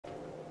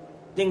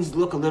things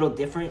look a little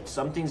different.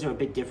 Some things are a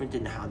bit different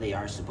than how they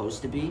are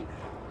supposed to be.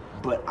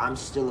 But I'm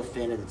still a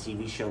fan of the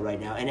TV show right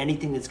now. And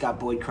anything that's got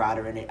Boyd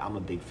Crowder in it, I'm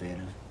a big fan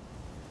of.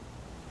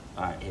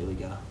 Alright, here we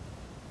go.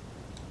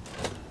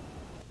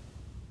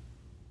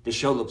 The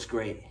show looks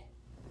great.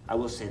 I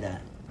will say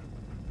that.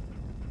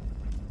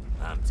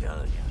 I'm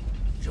telling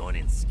you,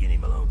 joining Skinny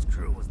Malone's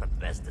crew was the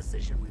best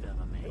decision we've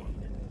ever made.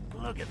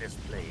 Look at this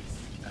place.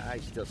 I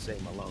still say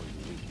Malone's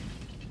weak.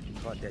 He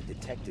caught that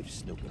detective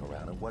snooping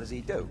around, and what does he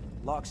do?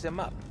 Locks him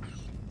up.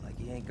 Like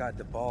he ain't got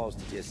the balls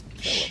to just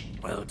kill him.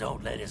 Well,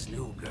 don't let his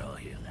new girl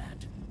hear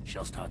that.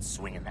 She'll start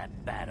swinging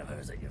that bat of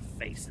hers at your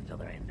face until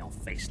there ain't no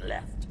face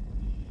left.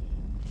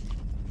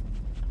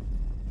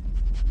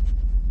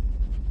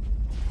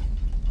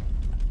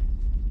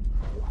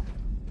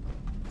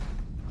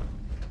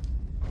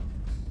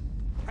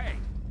 Hey!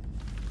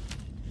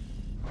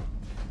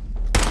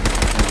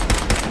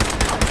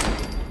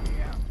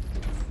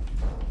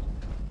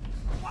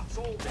 What's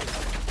all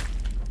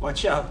this?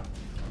 Watch out.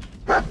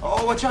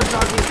 Oh, watch out,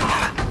 doggy.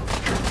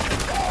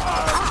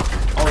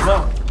 Oh,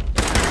 no.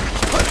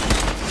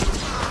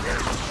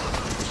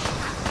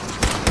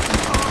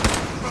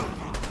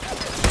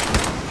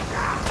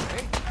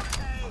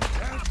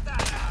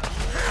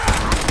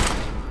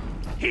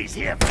 He's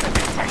here for the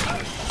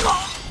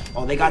detective.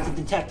 Oh, they got the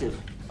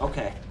detective.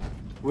 Okay.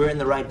 We're in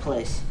the right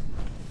place.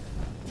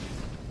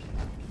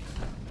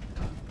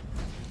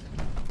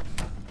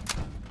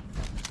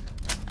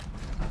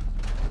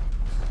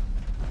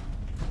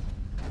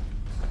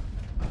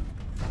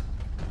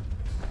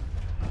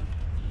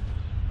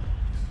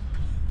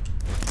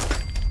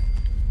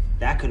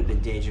 That could have been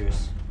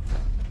dangerous.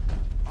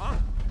 Huh?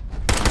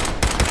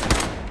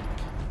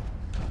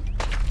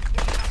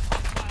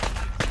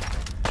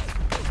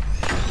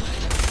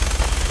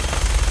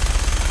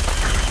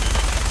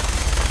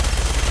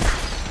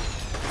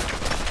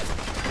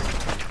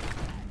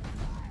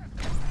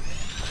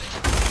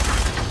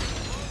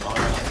 Oh,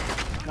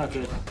 no. Not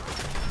good.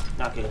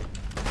 Not good.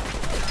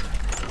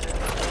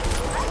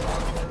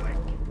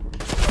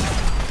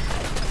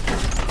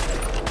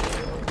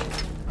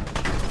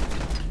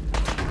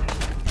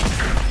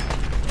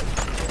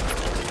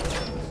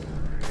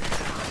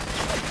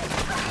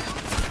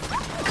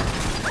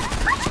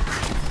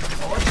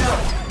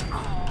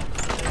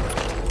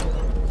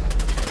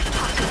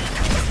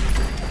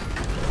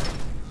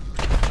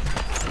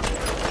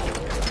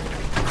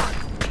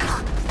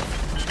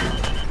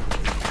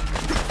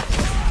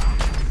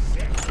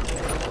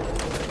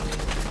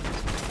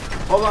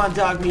 Hold on,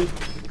 dog meat.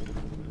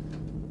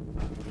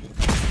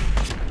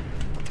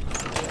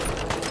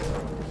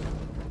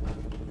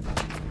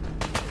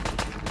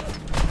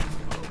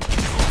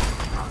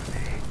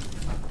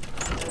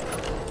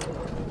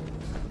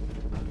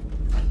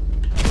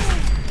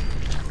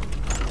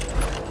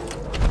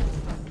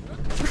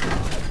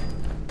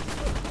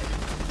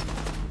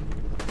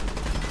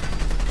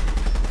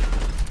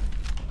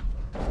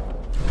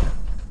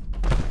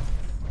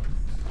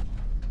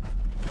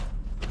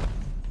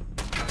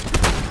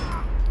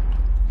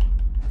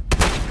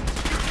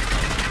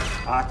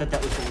 I thought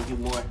that was going to do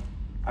more.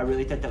 I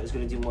really thought that was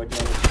going to do more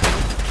damage.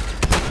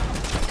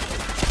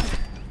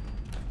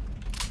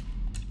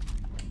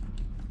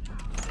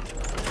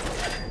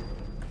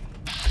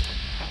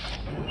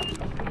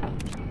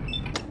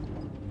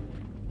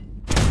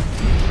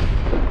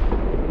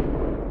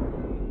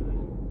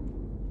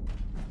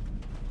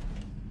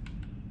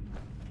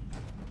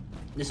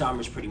 This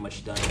armor's pretty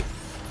much done.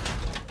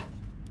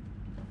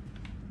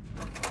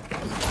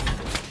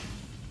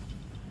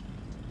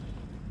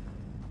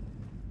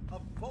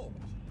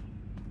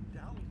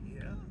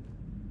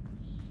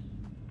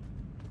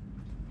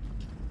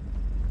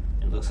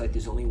 Looks like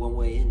there's only one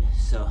way in,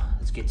 so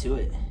let's get to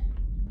it.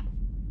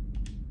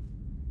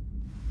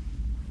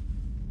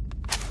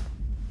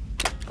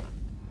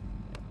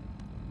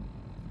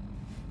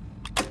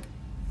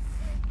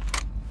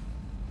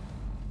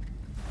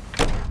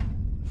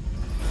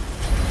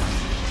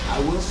 I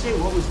will say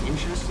what was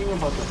interesting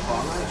about the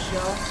Fallout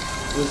show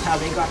was how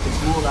they got the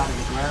ghoul out of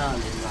the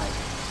ground and like,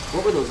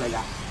 what were those, like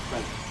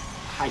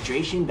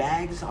hydration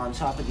bags on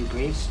top of the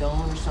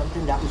gravestone or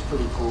something? That was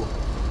pretty cool.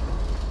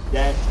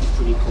 That is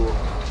pretty cool.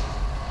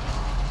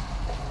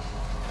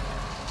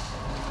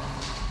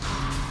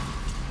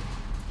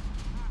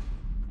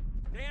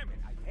 Damn it,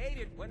 I hate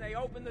it when they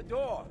open the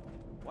door.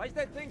 Why is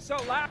that thing so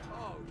loud?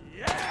 Oh,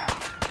 yeah!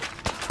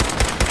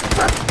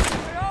 My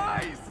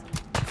eyes!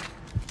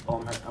 Oh,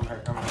 I'm hurt, I'm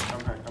hurt, I'm hurt,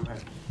 I'm hurt, I'm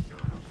hurt.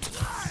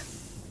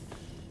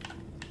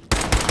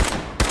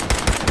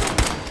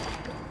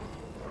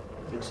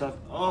 Good stuff.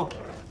 Oh!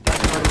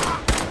 That's hurt.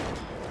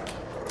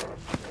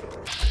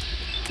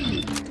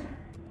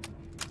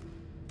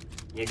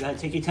 You gotta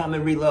take your time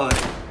and reload.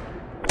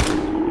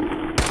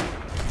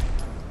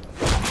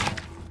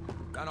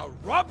 Gonna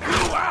rub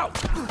you out!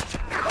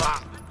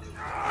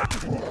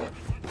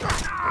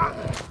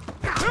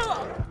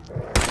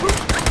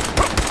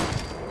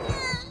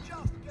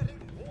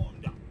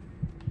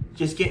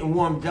 Just getting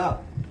warmed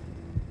up.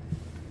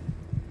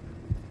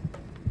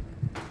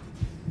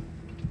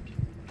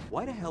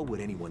 Why the hell would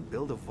anyone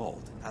build a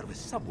vault out of a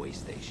subway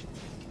station?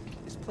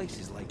 This place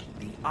is like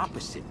the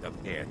opposite of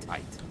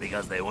airtight.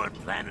 Because they weren't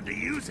planning to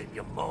use it,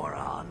 you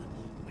moron.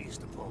 We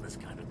used to pull this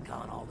kind of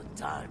gun all the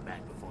time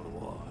back before the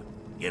war.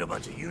 Get a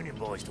bunch of union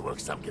boys to work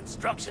some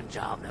construction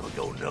job that would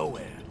go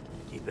nowhere.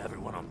 Keep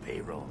everyone on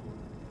payroll.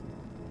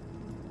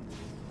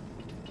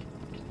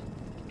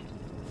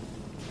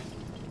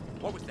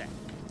 What was that?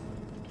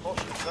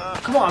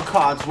 Come on,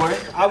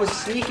 Codsworth. I was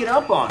sneaking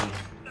up on you.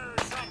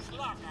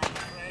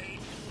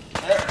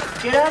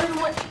 Get out of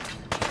the way.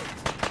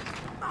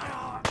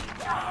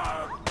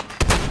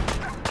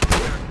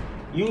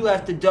 You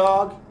left the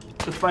dog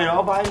to fight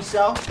all by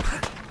himself?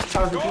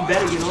 Sounds like you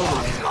better get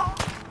over it.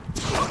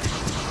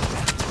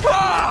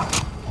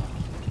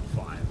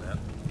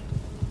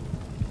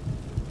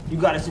 You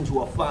got us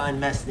into a fine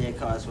mess there,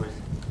 Codsworth.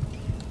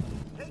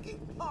 Taking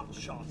pot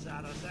shots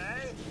at us,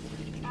 eh?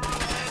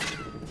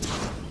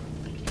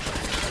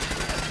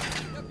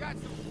 You got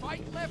some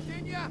fight left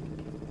in ya?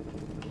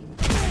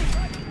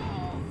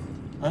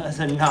 That's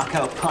a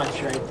knockout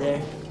punch right there.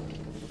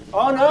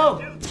 Oh no!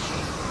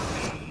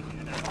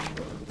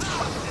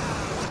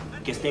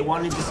 Guess they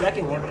wanted the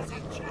second one.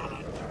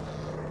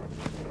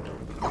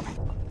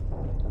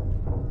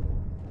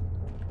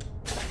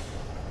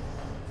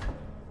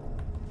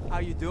 How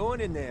you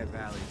doing in there,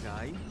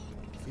 Valentine?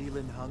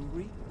 Feeling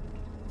hungry?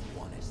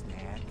 Want a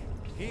snack?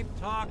 Keep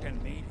talking,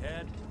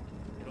 meathead.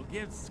 It'll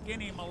give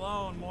Skinny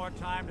Malone more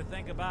time to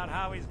think about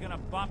how he's gonna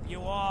bump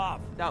you off.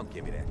 Don't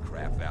give me that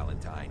crap,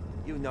 Valentine.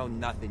 You know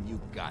nothing, you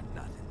got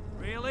nothing.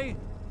 Really?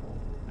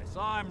 I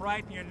saw him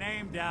writing your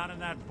name down in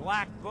that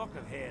black book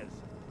of his.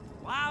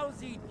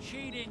 Lousy,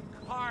 cheating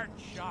card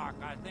shark,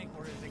 I think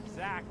were his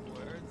exact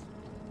words.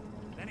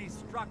 Then he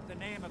struck the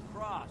name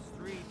across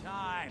 3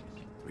 times.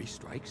 3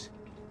 strikes?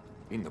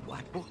 In the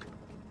black book?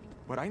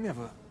 But I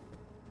never...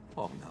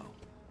 Oh, no.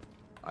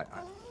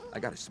 I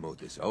gotta smooth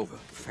this over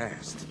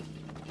fast.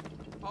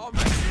 Oh,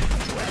 man.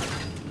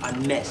 I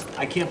missed.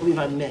 I can't believe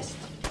I missed.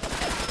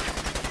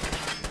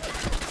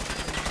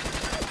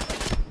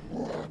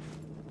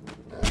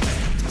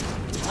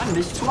 I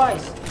missed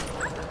twice.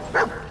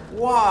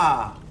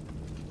 Wow.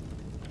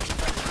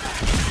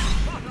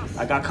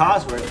 I got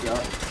Codsworth, yo.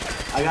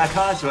 I got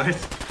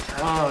Codsworth.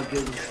 Oh,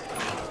 goodness.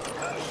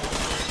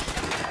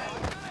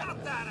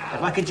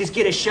 If I could just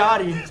get a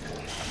shot in.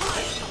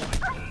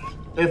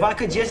 If I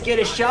could just get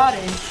a shot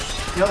in.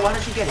 Yo, why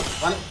don't you get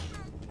it?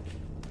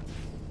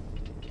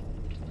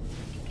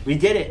 We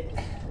did it.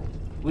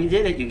 We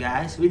did it, you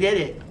guys. We did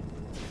it.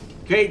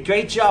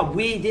 Great job.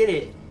 We did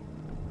it.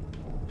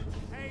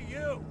 Hey,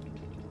 you!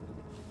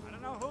 I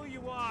don't know who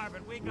you are,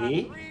 but we got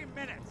Me? 3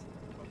 minutes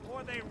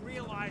before they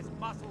realize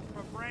muscles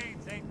for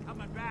brains ain't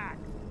coming back.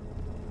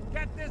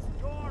 Get this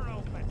door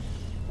open!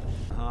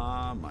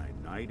 Ah, my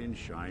knight in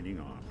shining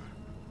armor.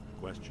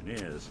 The question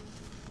is,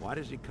 why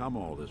does he come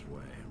all this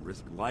way?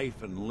 Risk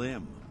life and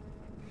limb?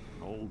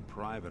 An old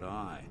private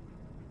eye.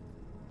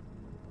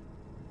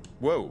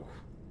 Whoa.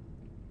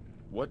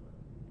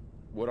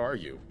 What are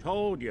you?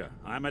 Told you,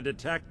 I'm a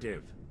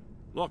detective.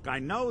 Look, I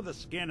know the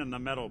skin and the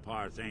metal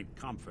parts ain't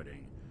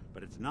comforting,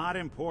 but it's not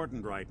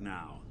important right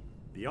now.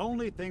 The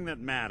only thing that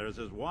matters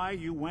is why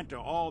you went to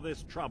all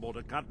this trouble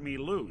to cut me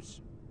loose.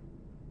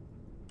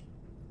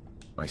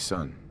 My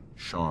son,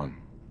 Sean,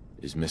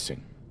 is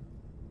missing.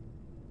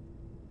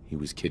 He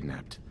was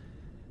kidnapped.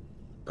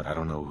 But I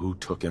don't know who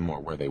took him or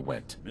where they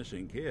went.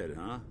 Missing kid,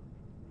 huh?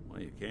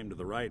 Well, you came to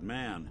the right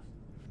man,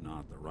 if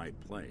not the right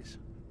place.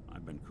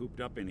 I've been cooped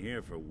up in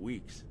here for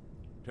weeks.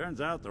 Turns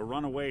out the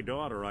runaway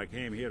daughter I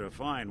came here to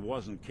find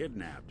wasn't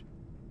kidnapped.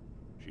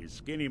 She's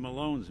Skinny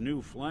Malone's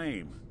new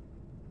flame.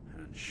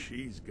 And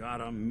she's got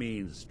a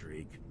mean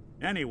streak.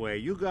 Anyway,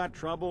 you got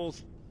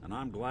troubles, and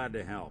I'm glad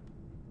to help.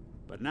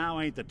 But now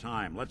ain't the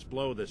time. Let's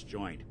blow this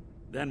joint.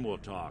 Then we'll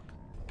talk.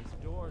 This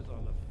door's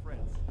on the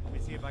fritz. Let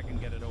me see if I can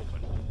get it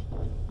open.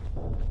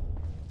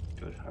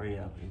 Good, hurry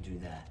up and do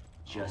that.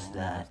 Just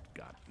that.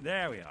 Got it.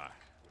 There we are.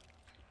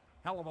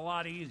 Hell of a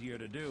lot easier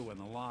to do when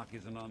the lock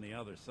isn't on the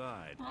other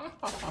side.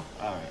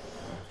 Alright.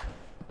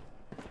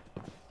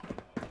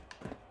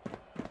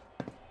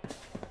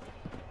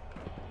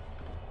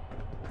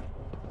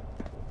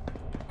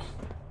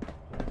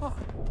 Huh.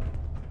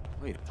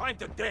 Wait, time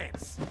to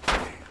dance!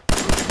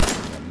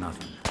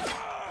 Nothing.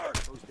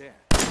 Who's there?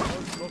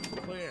 Coast looks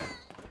clear.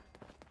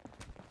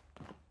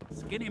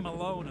 Skinny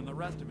Malone and the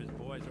rest of his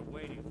boys are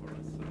waiting for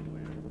us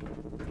somewhere.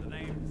 The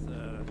name's,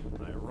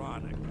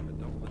 ironic, but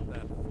don't let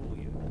that fool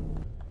you.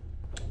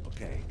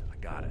 Okay, I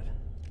got it.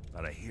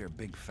 But I hear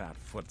big fat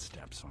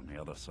footsteps on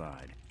the other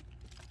side.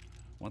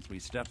 Once we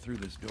step through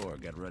this door,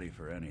 get ready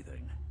for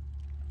anything.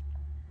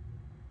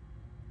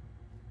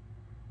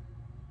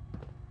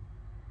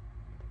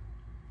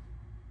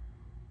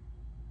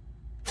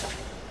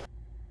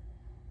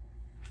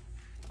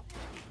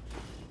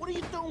 What are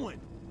you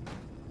doing?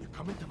 You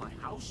come into my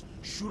house,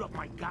 shoot up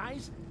my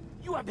guys?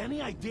 You have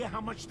any idea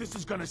how much this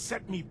is gonna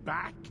set me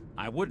back?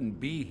 I wouldn't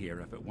be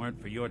here if it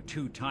weren't for your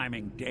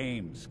two-timing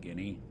dame,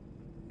 Skinny.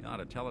 You ought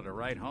to tell her to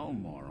write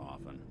home more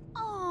often.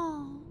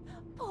 Oh,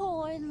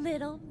 poor little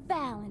little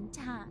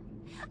Valentine.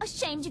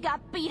 Ashamed you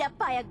got beat up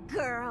by a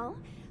girl?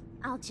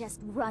 I'll just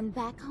run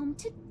back home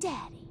to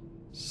Daddy,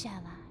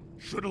 shall I?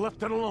 Should've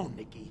left it alone,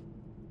 Nikki.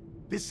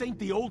 This ain't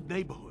the old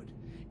neighborhood.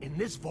 In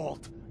this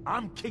vault,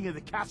 I'm king of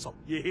the castle.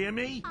 You hear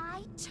me?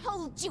 I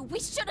told you we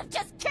should have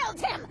just killed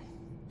him!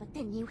 But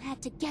then you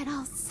had to get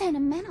all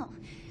sentimental.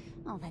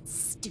 All that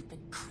stupid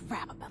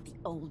crap about the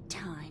old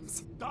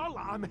times.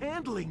 Darla, I'm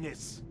handling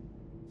this.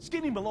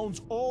 Skinny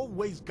Malone's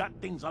always got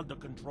things under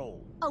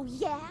control. Oh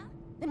yeah?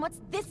 Then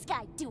what's this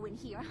guy doing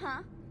here,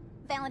 huh?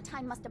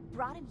 Valentine must have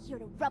brought him here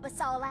to rub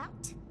us all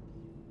out.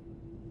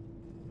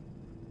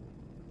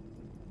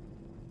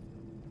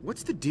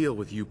 What's the deal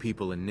with you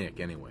people and Nick,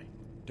 anyway?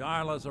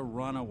 Darla's a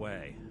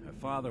runaway. Her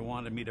father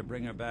wanted me to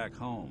bring her back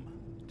home.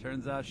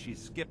 Turns out she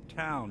skipped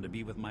town to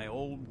be with my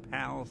old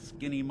pal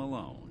Skinny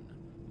Malone,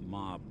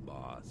 mob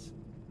boss.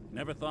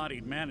 Never thought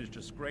he'd manage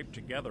to scrape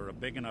together a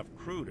big enough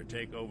crew to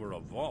take over a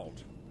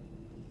vault.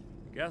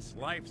 Guess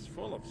life's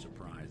full of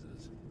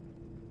surprises.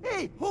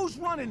 Hey, who's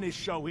running this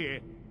show here?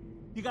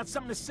 You got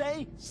something to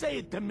say? Say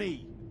it to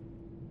me.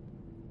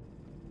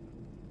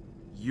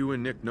 You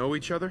and Nick know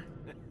each other?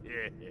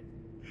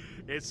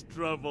 This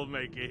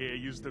troublemaker here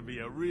used to be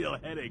a real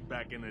headache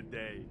back in the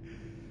day.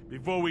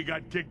 Before we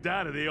got kicked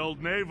out of the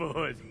old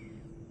neighborhood.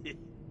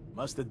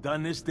 Must have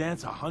done this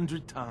dance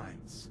 100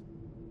 times.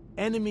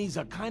 Enemies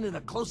are kind of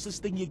the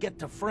closest thing you get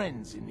to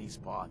friends in these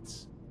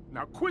parts.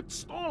 Now quit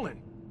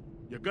stalling.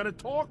 You gonna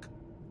talk?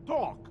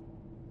 Talk.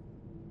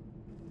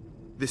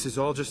 This is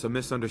all just a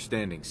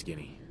misunderstanding,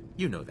 Skinny.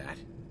 You know that.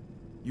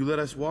 You let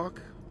us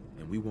walk,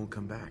 and we won't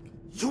come back.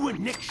 You and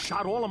Nick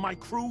shot all of my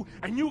crew,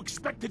 and you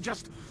expect to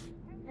just...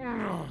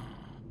 All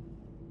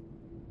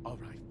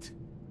right.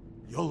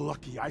 You're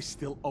lucky I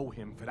still owe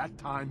him for that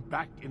time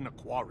back in the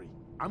quarry.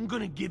 I'm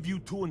gonna give you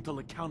two until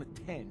the count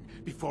of 10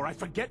 before I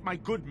forget my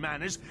good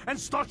manners and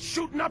start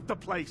shooting up the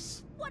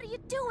place. What are you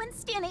doing,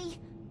 Skinny?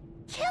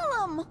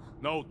 Kill him!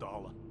 No,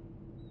 Darla.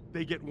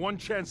 They get one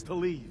chance to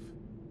leave.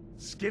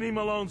 Skinny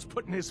Malone's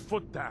putting his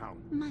foot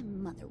down. My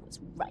mother was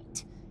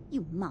right.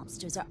 You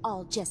mobsters are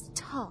all just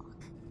talk.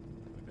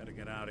 We better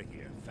get out of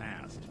here,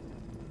 fast.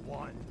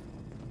 1,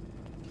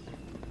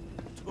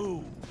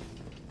 2,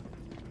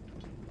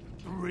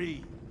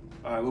 3,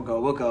 Alright, we'll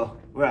go.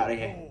 We're out of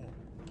here.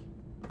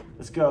 4,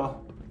 Let's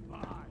go.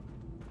 5,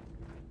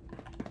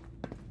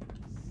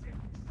 6.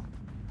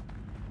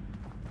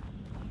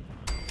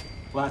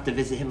 We'll have to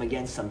visit him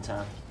again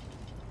sometime.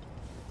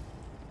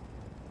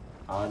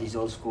 Oh, these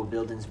old school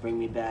buildings bring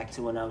me back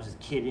to when I was a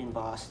kid in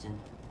Boston.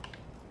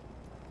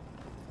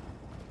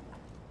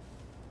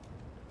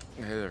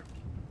 Hey there.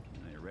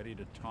 Are you ready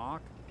to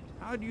talk?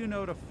 How do you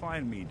know to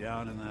find me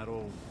down in that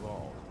old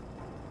vault?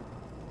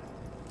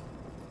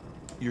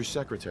 Your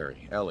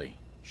secretary, Ellie.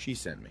 She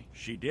sent me.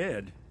 She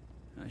did?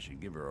 I should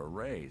give her a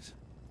raise.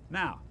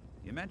 Now,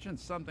 you mentioned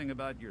something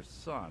about your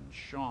son,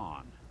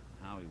 Sean,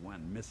 how he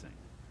went missing.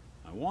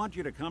 I want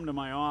you to come to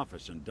my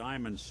office in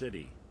Diamond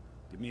City.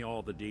 Give me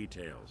all the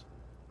details.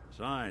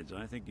 Besides,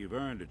 I think you've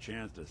earned a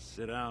chance to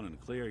sit down and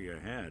clear your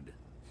head.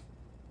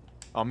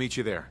 I'll meet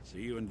you there.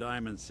 See you in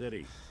Diamond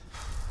City.